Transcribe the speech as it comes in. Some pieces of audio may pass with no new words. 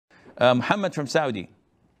Muhammad from Saudi.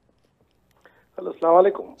 Hello,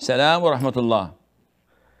 Assalamu alaikum. Salam wa rahmatullah.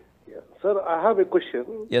 Yeah. Sir, I have a question.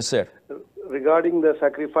 Yes, sir. Regarding the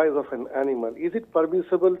sacrifice of an animal. Is it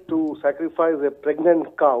permissible to sacrifice a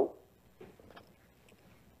pregnant cow?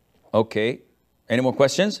 Okay. Any more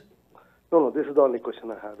questions? No, this is the only question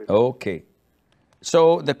I have. Okay.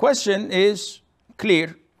 So the question is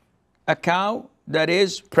clear. A cow that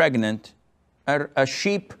is pregnant, or a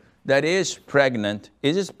sheep that is pregnant,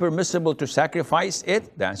 is it permissible to sacrifice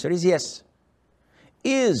it? The answer is yes.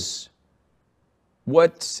 Is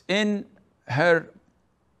what's in her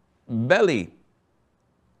belly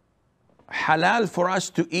halal for us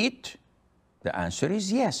to eat? The answer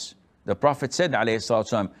is yes. The Prophet said, alayhi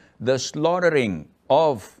salatu wasalam, the slaughtering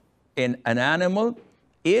of an animal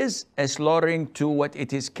is a slaughtering to what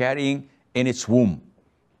it is carrying in its womb.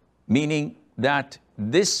 Meaning that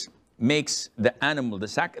this makes the animal,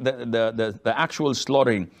 the actual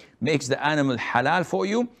slaughtering makes the animal halal for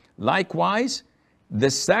you. Likewise, the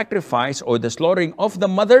sacrifice or the slaughtering of the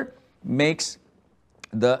mother makes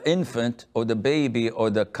the infant or the baby or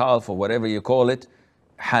the calf or whatever you call it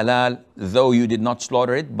halal, though you did not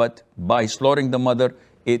slaughter it, but by slaughtering the mother,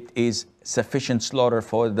 it is sufficient slaughter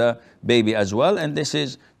for the baby as well. And this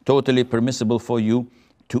is totally permissible for you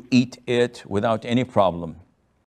to eat it without any problem.